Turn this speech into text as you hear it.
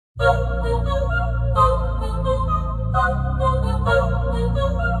Yo,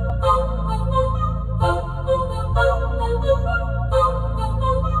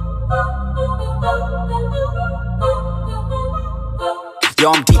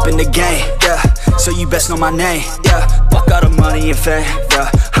 I'm deep in the game, yeah, so you best know my name, yeah. Fuck all the money and fame,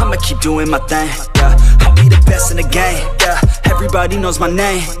 yeah, I'ma keep doing my thing, yeah. I'll be the best in the game, yeah, everybody knows my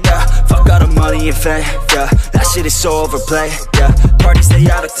name, yeah. Fuck all the money and fame, yeah, that shit is so overplayed, yeah. Parties, they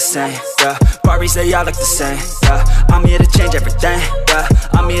all look the same, yeah, Barbies, they all look the same, yeah. I'm here to change everything, yeah,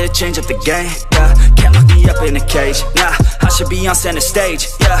 I'm here to change up the game, yeah. Can't lock me up in a cage, nah, I should be on center stage,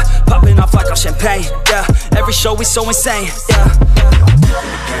 yeah. Popping off like I'm champagne, yeah, every show is so insane, yeah.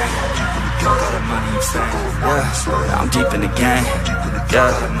 Yeah, I'm deep in the game.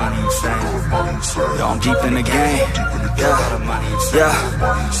 Yeah, yo, I'm deep in the game. Yeah,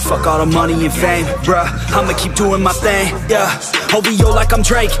 fuck all the money and fame, bruh. I'ma keep doing my thing. Yeah, OVO like I'm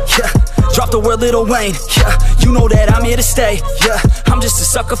Drake. Yeah, drop the word Lil Wayne. Yeah, you know that I'm here to stay. Yeah, I'm just a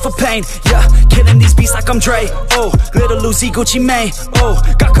sucker for pain. Yeah, killing these beats like I'm Dre. Oh, Little Uzi, Gucci Mane. Oh,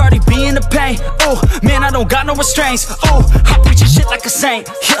 got Cardi B in the pain. Oh, man, I don't got no restraints. Oh, I'm preaching shit like a saint.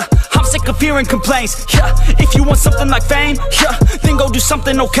 Yeah, I'm sick of hearing complaints. Yeah, if you want something like fame, yeah, then go do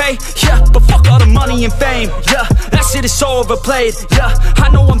something okay. Yeah, but fuck all the money and fame. Yeah, that shit is so overplayed. Yeah, I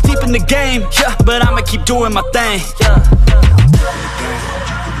know I'm deep in the game. Yeah, but I'ma keep doing my thing. Yeah.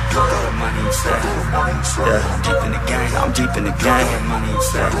 Yeah, I'm deep in the game. I'm deep in the game.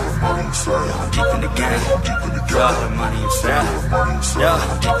 I'm deep in the game.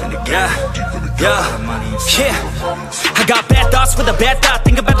 Yeah. I got bad thoughts with a bad thought.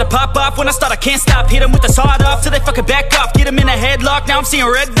 Think about to pop off when I start. I can't stop. Hit them with the sawed off till they fucking back off. Get them in a headlock. Now I'm seeing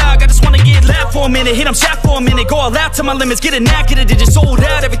red dog. I just wanna get loud for a minute. Hit them shot for a minute. Go all out to my limits. Get it now, get it digit sold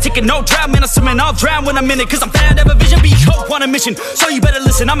out. Every ticket, no drought. Man, I'm swimming. I'll drown when I'm in it. Cause I'm fat, have a vision, be hope on a mission. So you better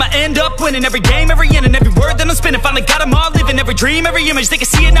listen. I'ma end up winning every game, every inning, every word that I'm spinning. Finally got them all living, every dream, every image. They can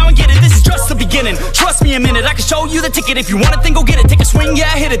see it now and get it. This is just the beginning. Trust me a minute, I can show you the ticket. If you want it, then go get it. Take a swing, yeah,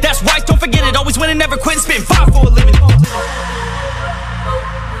 hit it. That's right, don't forget it. Always winning, never quitting. Spitting fire for a living.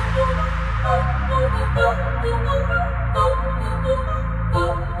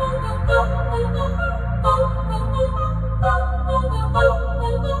 Oh,